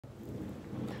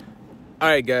All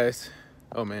right, guys.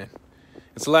 Oh, man.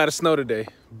 It's a lot of snow today,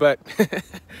 but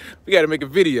we got to make a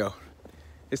video.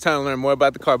 It's time to learn more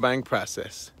about the car buying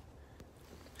process.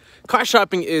 Car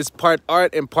shopping is part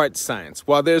art and part science.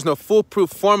 While there's no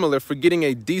foolproof formula for getting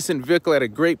a decent vehicle at a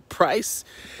great price,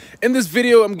 in this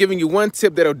video, I'm giving you one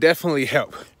tip that'll definitely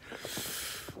help.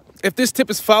 If this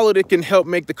tip is followed, it can help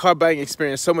make the car buying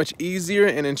experience so much easier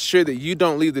and ensure that you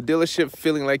don't leave the dealership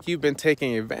feeling like you've been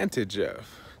taken advantage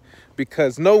of.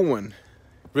 Because no one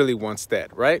really wants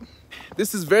that, right?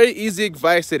 This is very easy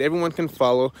advice that everyone can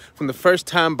follow, from the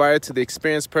first-time buyer to the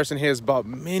experienced person who has bought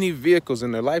many vehicles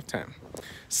in their lifetime.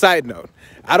 Side note,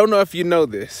 I don't know if you know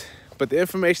this, but the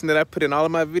information that I put in all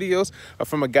of my videos are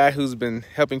from a guy who's been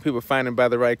helping people find and buy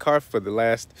the right car for the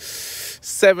last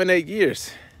 7-8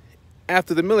 years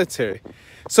after the military.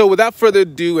 So without further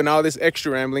ado and all this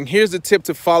extra rambling, here's a tip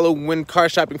to follow when car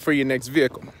shopping for your next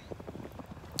vehicle.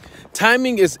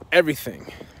 Timing is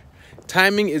everything.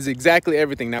 Timing is exactly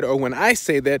everything. Now, or when I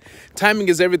say that, timing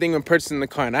is everything when purchasing the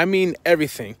car, and I mean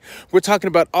everything. We're talking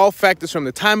about all factors from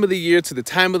the time of the year to the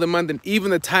time of the month and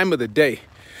even the time of the day.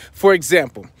 For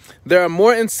example, there are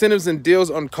more incentives and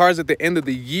deals on cars at the end of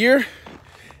the year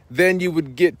than you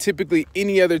would get typically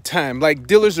any other time. Like,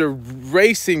 dealers are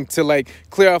racing to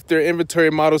clear off their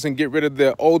inventory models and get rid of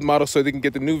the old models so they can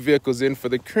get the new vehicles in for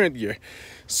the current year.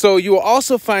 So you will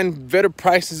also find better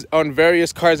prices on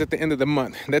various cars at the end of the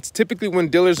month. That's typically when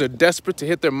dealers are desperate to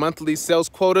hit their monthly sales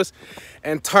quotas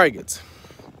and targets.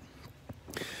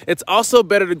 It's also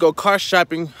better to go car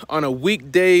shopping on a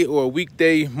weekday or a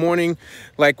weekday morning,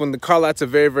 like when the car lots are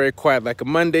very, very quiet, like a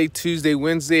Monday, Tuesday,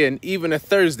 Wednesday, and even a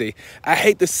Thursday. I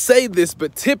hate to say this,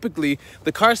 but typically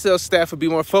the car sales staff would be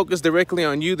more focused directly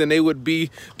on you than they would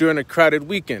be during a crowded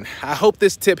weekend. I hope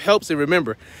this tip helps, and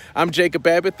remember, I'm Jacob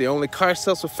Abbott, the only car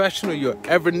sales professional you'll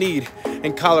ever need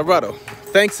in Colorado.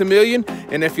 Thanks a million,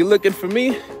 and if you're looking for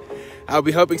me, I'll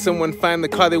be helping someone find the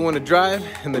car they want to drive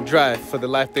and the drive for the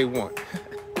life they want.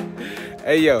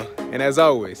 Hey, yo, and as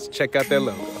always, check out that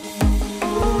logo.